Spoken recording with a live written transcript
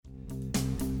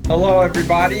Hello,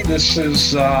 everybody. This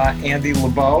is Andy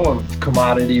LeBeau of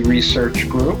Commodity Research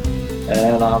Group,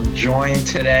 and I'm joined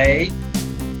today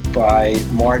by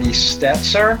Marty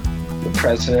Stetzer, the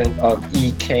president of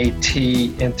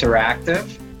EKT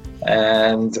Interactive.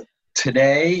 And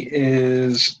today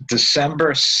is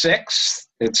December 6th.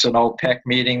 It's an OPEC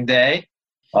meeting day,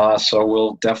 so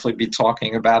we'll definitely be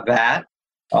talking about that.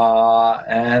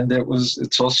 And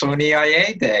it's also an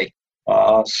EIA day.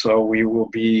 So we will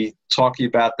be talking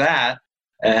about that,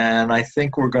 and I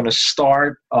think we're going to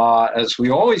start, as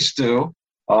we always do,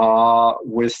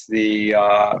 with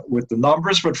the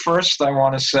numbers. But first, I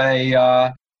want to say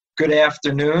good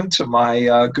afternoon to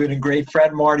my good and great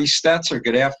friend Marty Stetzer.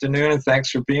 Good afternoon, and thanks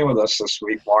for being with us this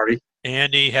week, Marty.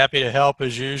 Andy, happy to help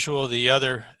as usual. The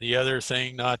other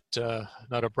thing, not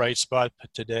a bright spot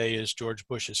today, is George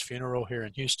Bush's funeral here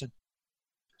in Houston.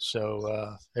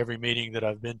 So every meeting that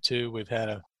I've been to, we've had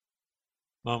a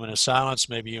moment of silence.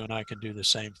 Maybe you and I can do the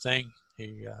same thing.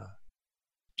 He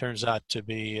turns out to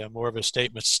be more of a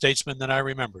statesman than I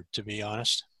remembered, to be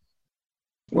honest.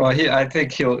 Well, I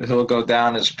think he'll go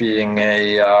down as being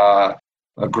a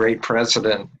great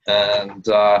president, and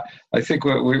I think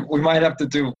we might have to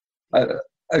do.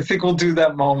 I think we'll do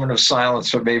that moment of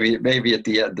silence, or maybe at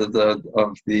the end of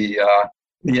the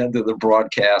end of the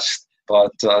broadcast.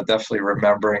 But definitely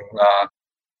remembering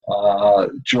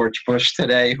George Bush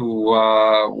today, who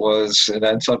it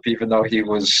ends up, even though he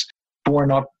was born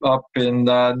up in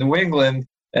New England,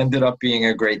 ended up being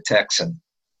a great Texan.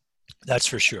 That's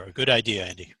for sure. Good idea,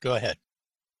 Andy. Go ahead.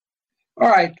 All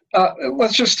right,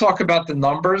 let's just talk about the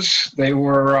numbers. They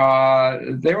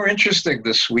were interesting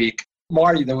this week,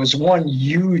 Marty. There was one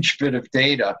huge bit of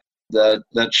data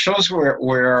that shows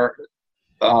where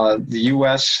the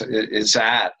U.S. is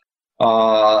at.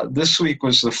 This week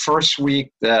was the first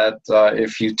week that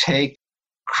if you take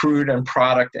crude and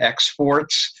product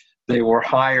exports, they were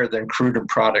higher than crude and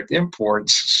product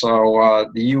imports. So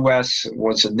the U.S.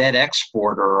 was a net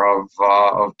exporter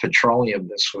of petroleum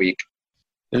this week.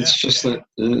 It's just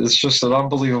an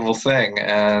unbelievable thing,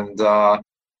 and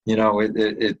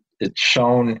it's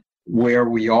shown where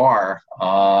we are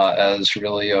as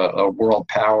really a world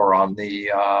power on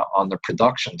the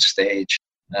production stage.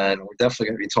 And we're definitely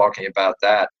going to be talking about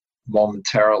that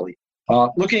momentarily.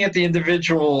 Looking at the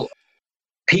individual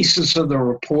pieces of the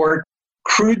report,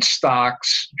 crude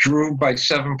stocks drew by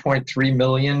 7.3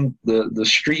 million. The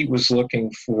street was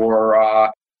looking for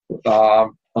a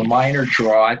minor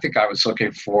draw. I think I was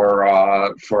looking for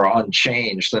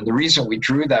unchanged. And the reason we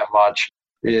drew that much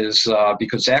is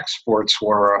because exports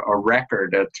were a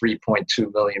record at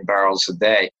 3.2 million barrels a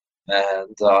day.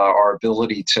 And our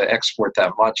ability to export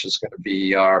that much is going to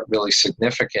be really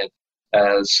significant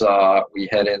as we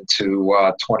head into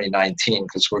 2019,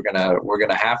 because we're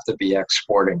gonna have to be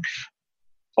exporting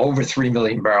over 3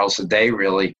 million barrels a day,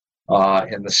 really,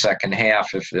 in the second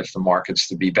half if the market's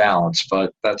to be balanced.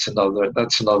 But that's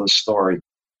another story.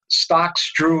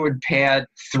 Stocks drew in pad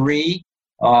 3,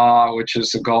 which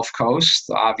is the Gulf Coast,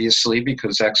 obviously,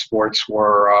 because exports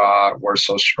were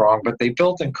so strong. But they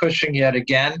built in Cushing yet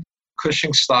again.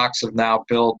 Cushing stocks have now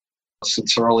built,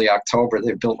 since early October,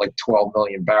 they've built like 12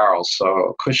 million barrels.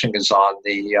 So Cushing is on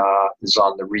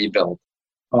the rebuild.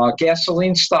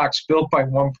 Gasoline stocks built by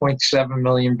 1.7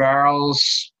 million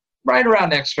barrels, right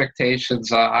around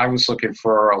expectations. I was looking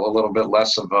for a little bit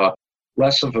less of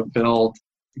a build.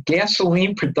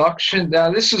 Gasoline production.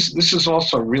 Now this is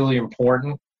also really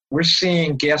important. We're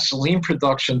seeing gasoline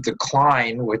production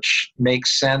decline, which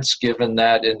makes sense given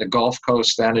that in the Gulf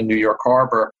Coast and in New York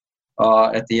Harbor,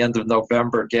 at the end of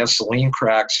November,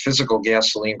 physical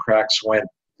gasoline cracks went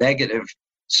negative.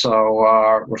 So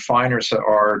refiners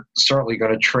are certainly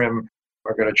going to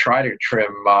try to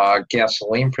trim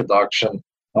gasoline production.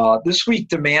 This week,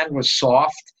 demand was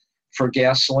soft for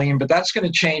gasoline, but that's going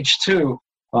to change too.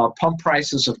 Pump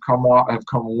prices have come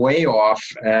way off,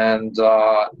 and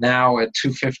now at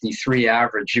 253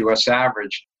 average, U.S.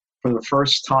 average, for the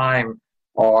first time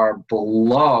are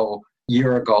below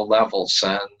year-ago levels,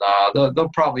 and they'll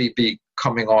probably be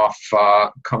coming off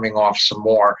some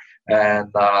more, and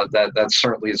that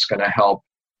certainly is going to help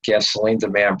gasoline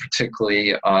demand,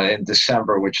 particularly in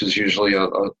December, which is usually a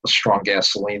strong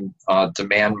gasoline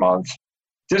demand month.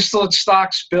 Distillate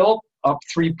stocks built up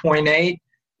 3.8,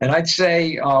 and I'd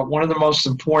say one of the most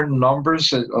important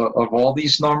numbers of all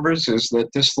these numbers is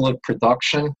that distillate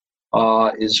production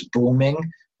is booming.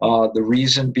 The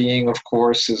reason being, of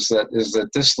course, is that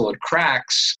distillate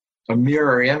cracks, a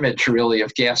mirror image really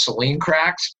of gasoline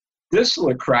cracks.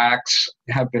 Distillate cracks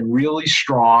have been really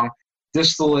strong.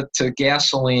 Distillate to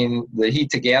gasoline, the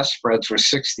heat to gas spreads were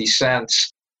 60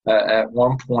 cents at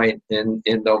one point in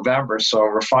November. So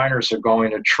refiners are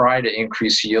going to try to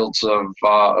increase yields of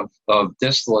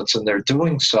distillates, and they're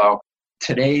doing so.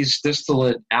 Today's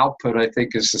distillate output, I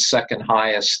think, is the second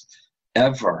highest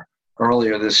ever.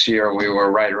 Earlier this year, we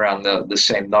were right around the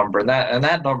same number, and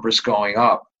that number is going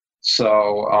up.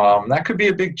 So that could be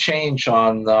a big change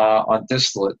on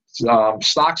distillate.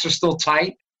 Stocks are still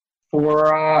tight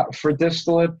for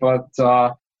distillate, but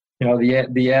the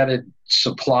added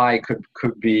supply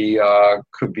could be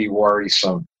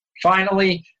worrisome.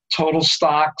 Finally, total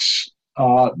stocks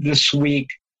this week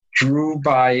drew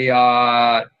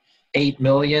by 8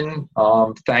 million,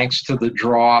 thanks to the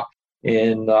draw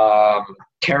in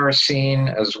kerosene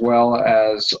as well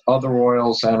as other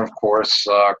oils, and of course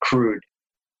crude,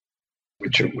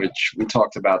 which we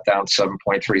talked about, down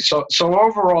 7.3. So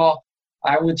overall,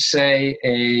 I would say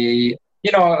a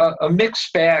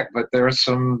mixed bag, but there are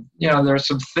some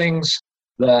things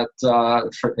that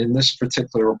in this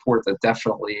particular report that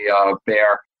definitely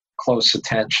bear close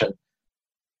attention,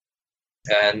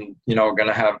 and are going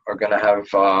to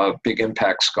have big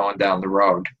impacts going down the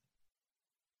road.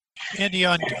 Andy,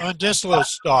 on distillate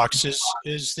stocks,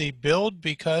 is the build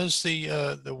because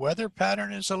the weather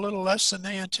pattern is a little less than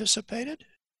they anticipated?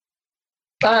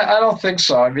 I don't think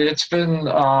so. I mean, it's been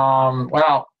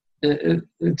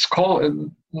it's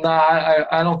cold. No,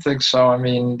 I don't think so. I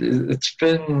mean, it's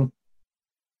been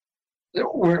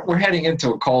we're heading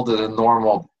into a colder than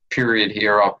normal period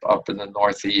here up in the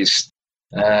Northeast,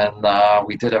 and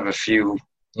we did have a few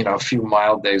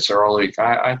mild days early.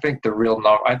 I think the real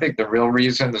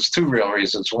reason, there's two real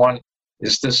reasons. One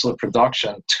is distillate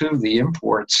production. Two, the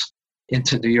imports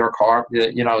into New York Harbor.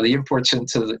 The imports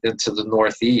into the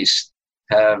Northeast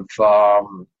have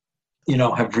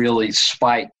really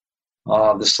spiked.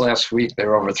 This last week they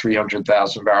were over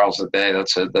 300,000 barrels a day.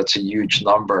 That's a huge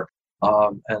number.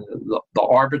 And the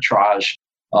arbitrage,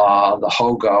 the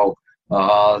HOGO,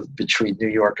 between New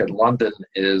York and London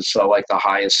is like the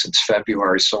highest since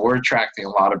February. So we're attracting a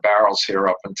lot of barrels here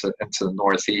up into the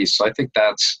Northeast. So I think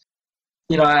that's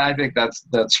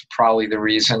probably the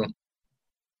reason.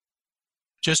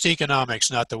 Just economics,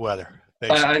 not the weather.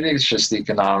 I think it's just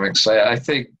economics. I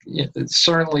think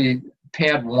certainly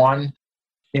PADD 1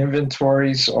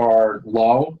 inventories are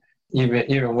low,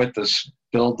 even with this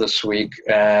build this week,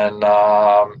 and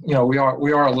we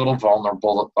are a little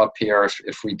vulnerable up here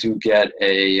if we do get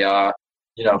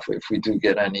if we do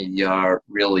get any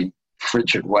really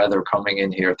frigid weather coming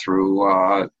in here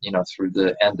through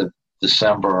the end of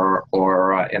December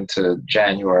or into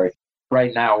January.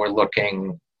 Right now we're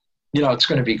looking, it's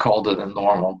going to be colder than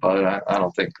normal, but I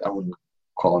wouldn't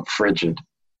call it frigid.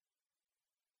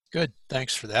 Good,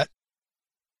 thanks for that.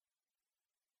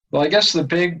 Well, I guess the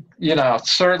big,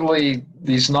 certainly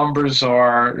these numbers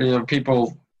are,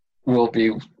 people will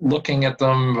be looking at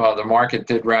them. The market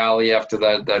did rally after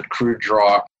that crude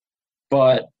draw.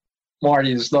 But, Marty,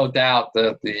 there's no doubt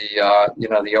that the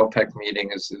OPEC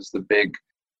meeting is the big,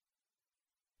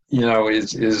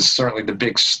 is certainly the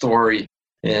big story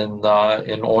in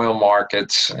oil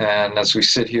markets. And as we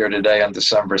sit here today on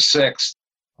December 6th,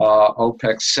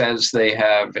 OPEC says they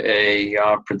have a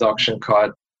production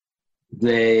cut.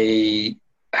 They,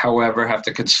 however, have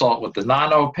to consult with the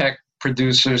non-OPEC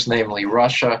producers, namely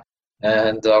Russia,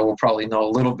 and we'll probably know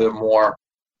a little bit more.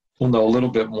 We'll know a little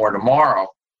bit more tomorrow,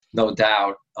 no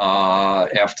doubt,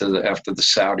 after the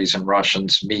Saudis and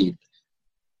Russians meet.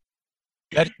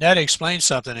 That explains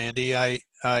something, Andy. I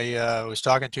was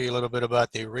talking to you a little bit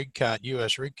about the rig count,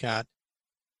 U.S. rig count.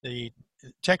 The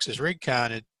Texas rig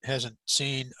count, it hasn't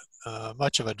seen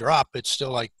much of a drop. It's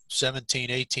still like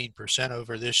 18%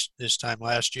 over this time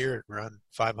last year, around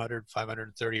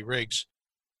 530 rigs.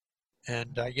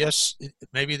 And I guess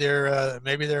maybe they're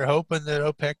hoping that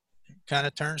OPEC kind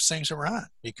of turns things around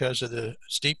because of the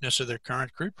steepness of their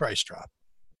current crude price drop.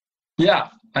 Yeah,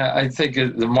 I think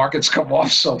the market's come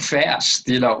off so fast.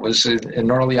 It was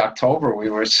in early October we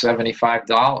were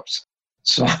 $75,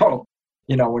 so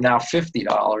we're now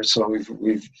 $50. So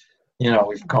we've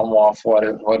come off what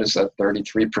is that,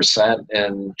 33%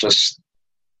 in just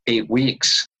 8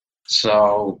 weeks.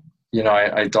 So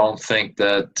I don't think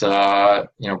that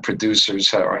producers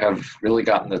have really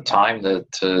gotten the time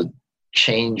to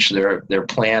change their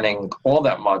planning all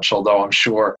that much. Although I'm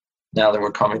sure now that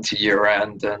we're coming to year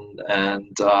end and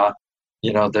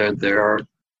they're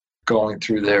going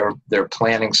through their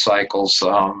planning cycles,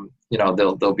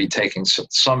 they'll be taking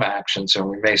some actions, and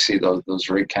we may see those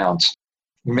rig counts.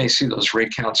 We may see those rig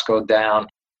counts go down.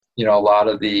 A lot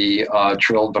of the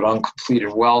drilled but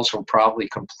uncompleted wells were probably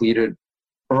completed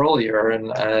earlier,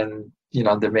 and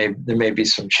there may be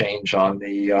some change on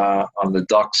the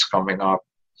DUCs coming up.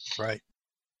 Right.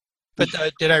 But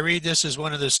did I read this as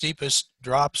one of the steepest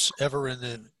drops ever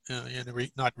in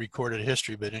not recorded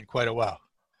history, but in quite a while?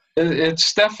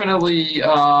 It's definitely,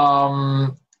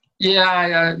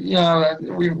 yeah,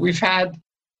 we've had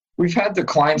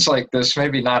declines like this,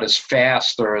 maybe not as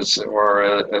fast or as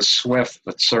swift,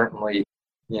 but certainly,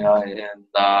 in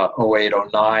 08,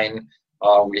 09,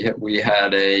 we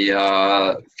had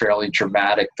a fairly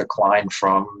dramatic decline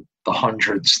from the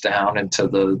hundreds down into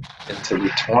the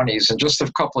 20s, and just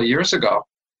a couple of years ago,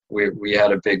 we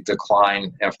had a big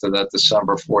decline after that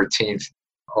December 14th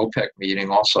OPEC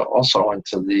meeting, also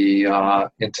into the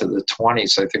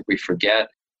 20s. I think we forget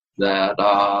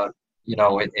that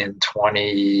in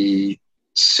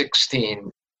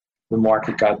 2016 the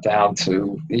market got down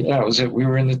to we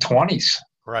were in the 20s.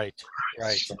 Right.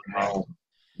 So,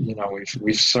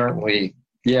 we've certainly,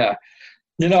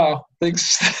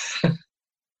 things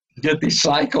get these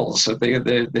cycles that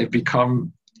they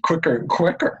become quicker and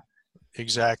quicker.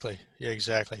 Exactly. Yeah,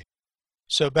 exactly.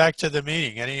 So back to the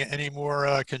meeting. Any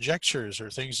more conjectures or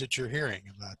things that you're hearing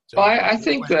about? I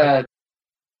think that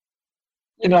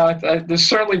there's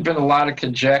certainly been a lot of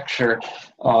conjecture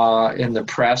in the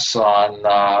press on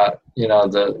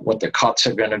what the cuts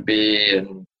are going to be,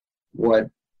 and what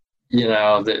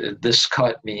this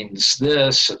cut means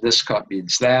this, and this cut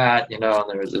means that. And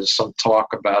there's some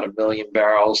talk about 1 million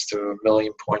barrels to 1.3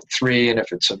 million, and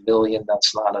if it's 1 million,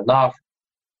 that's not enough.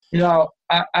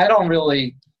 I don't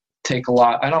really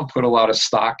I don't put a lot of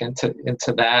stock into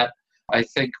that. I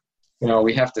think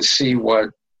we have to see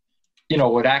what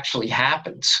actually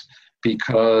happens,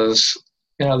 because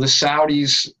the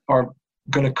Saudis are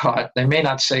going to cut. They may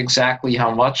not say exactly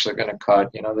how much they're going to cut.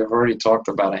 They've already talked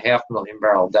about 500,000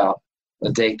 barrel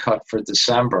a day cut for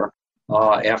December,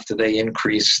 after they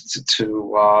increased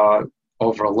to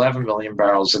over 11 million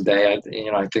barrels a day. I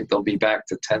think they'll be back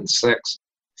to 10.6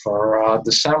 for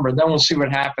December. Then we'll see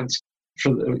what happens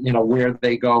for where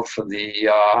they go for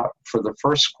the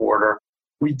first quarter.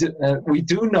 We do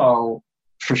know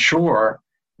for sure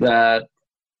that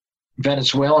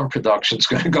Venezuelan production is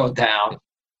going to go down.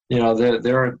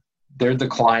 They're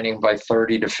declining by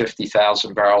 30 to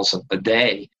 50,000 barrels a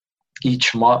day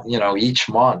each month.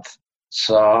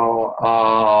 So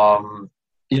I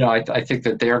think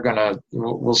that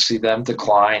we'll see them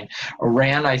decline.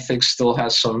 Iran, I think, still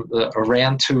has some.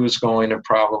 Iran too is going to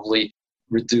probably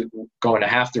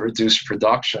have to reduce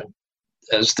production,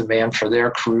 as demand for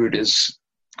their crude is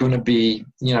going to be,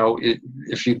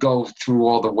 if you go through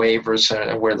all the waivers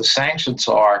and where the sanctions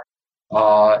are,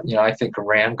 I think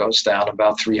Iran goes down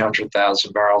about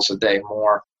 300,000 barrels a day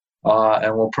more,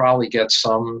 and we'll probably get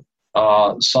something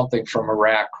from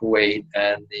Iraq, Kuwait,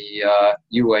 and the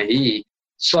UAE.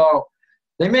 So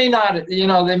they may not,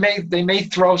 they may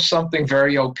throw something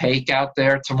very opaque out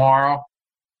there tomorrow,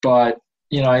 but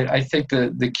I think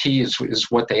the key is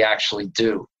what they actually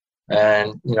do.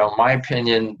 And my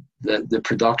opinion, the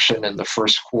production in the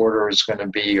first quarter is going to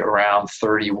be around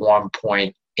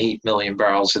 31.8 million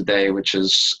barrels a day, which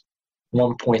is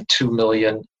 1.2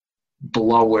 million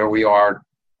below where we are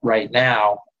right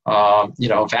now.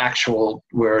 Of actual,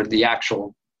 where the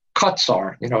actual cuts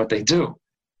are, what they do.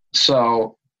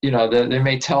 So, they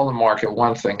may tell the market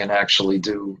one thing and actually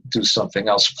do something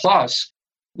else. Plus,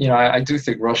 I do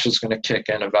think Russia's going to kick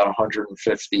in about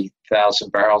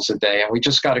 150,000 barrels a day, and we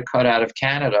just got a cut out of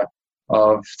Canada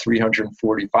of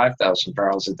 345,000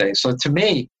 barrels a day. So to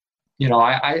me,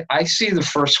 I see the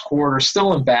first quarter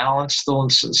still in balance, still in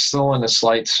a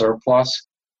slight surplus,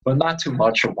 but not too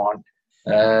much of one.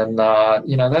 And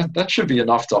that should be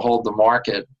enough to hold the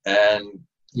market, and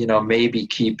maybe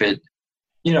keep it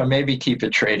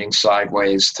trading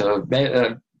sideways to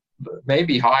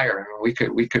maybe higher. I mean, we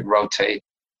could rotate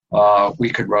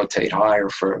higher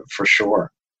for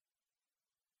sure.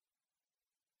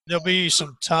 There'll be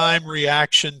some time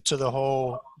reaction to the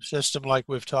whole system, like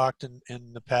we've talked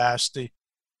in the past. The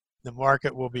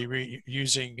market will be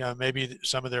using maybe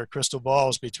some of their crystal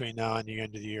balls between now and the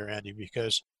end of the year, Andy,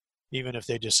 because even if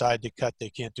they decide to cut, they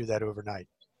can't do that overnight.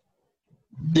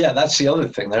 Yeah, that's the other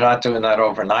thing. They're not doing that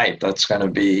overnight. That's going to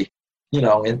be,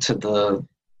 into the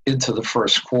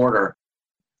first quarter.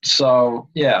 So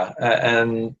yeah,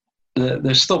 and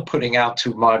they're still putting out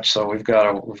too much. So we've got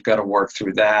to work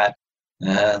through that,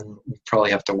 and we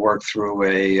probably have to work through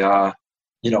a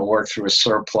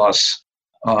surplus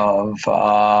of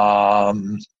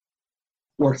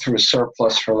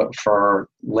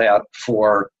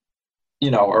for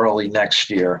early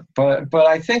next year. But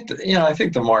I think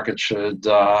the market should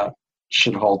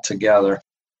hold together.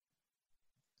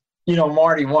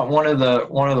 Marty, one of the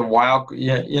wild,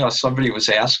 somebody was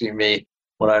asking me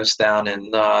when I was down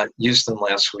in Houston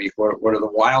last week. What are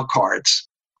the wild cards?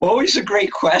 Always a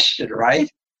great question, right?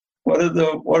 What are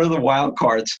the wild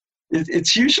cards?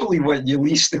 It's usually what you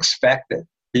least expect it,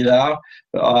 you know.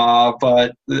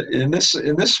 But in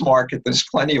this market, there's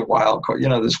plenty of wild cards. You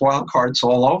know, there's wild cards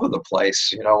all over the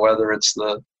place. You know, whether it's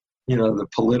the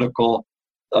political,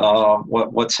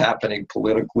 what's happening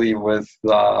politically with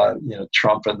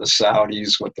Trump and the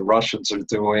Saudis, what the Russians are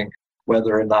doing,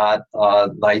 whether or not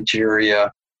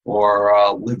Nigeria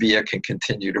or Libya can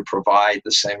continue to provide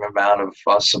the same amount of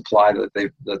supply that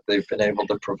they've been able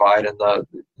to provide in the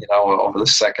over the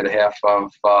second half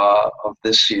of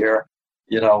this year.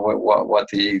 You know what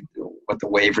the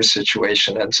waiver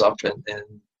situation ends up in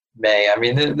May. I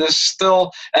mean, there's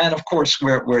still, and of course,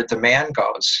 where demand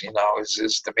goes. You know,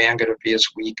 is demand going to be as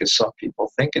weak as some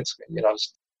people think it's? You know,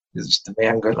 is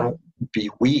demand going to be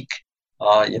weak?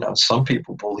 Some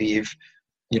people believe,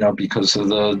 because of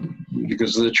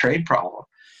the trade problem.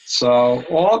 So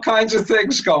all kinds of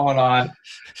things going on.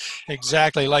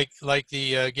 Exactly, like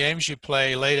the games you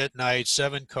play late at night,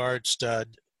 7-card stud,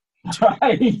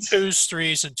 Right. 2s,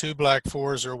 3s, and 2 black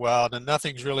 4s are wild, and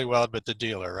nothing's really wild but the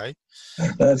dealer, right?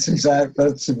 That's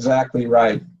exactly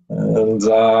right. And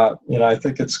I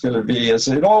think it's going to be, as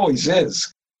it always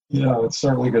is. It's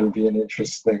certainly going to be an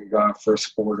interesting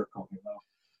first quarter coming up.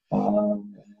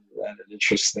 And an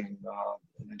interesting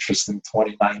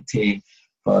 2019.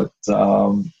 But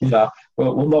we'll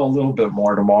know a little bit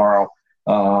more tomorrow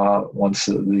once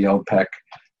the OPEC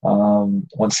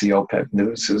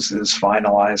news is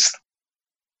finalized.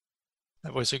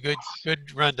 That was a good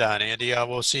rundown, Andy.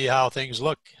 We'll see how things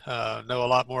look. Know a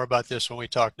lot more about this when we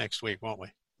talk next week, won't we?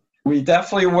 We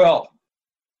definitely will.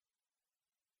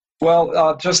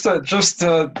 Well, just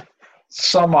to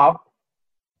sum up,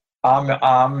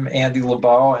 I'm Andy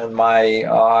LeBeau, and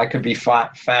I could be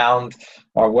found.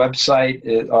 Our website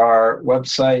is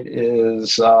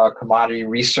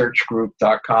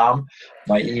commodityresearchgroup.com.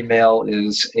 My email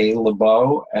is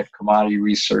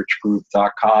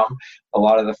alebeau@commodityresearchgroup.com. A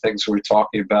lot of the things we're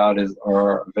talking about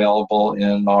are available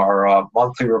in our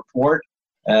monthly report,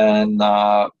 and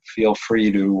feel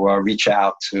free to reach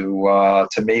out to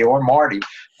me or Marty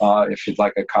if you'd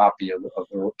like a copy of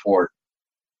the report.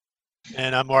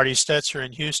 And I'm Marty Stetzer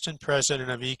in Houston,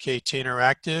 president of EKT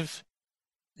Interactive.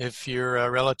 If you're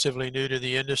relatively new to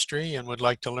the industry and would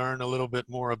like to learn a little bit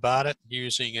more about it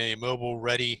using a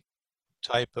mobile-ready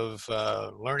type of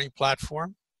learning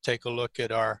platform, take a look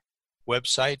at our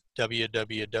website,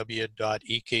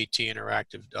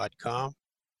 www.ektinteractive.com,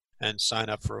 and sign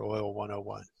up for Oil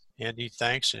 101. Andy,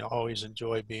 thanks, and I always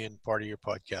enjoy being part of your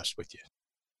podcast with you.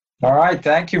 All right.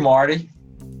 Thank you, Marty.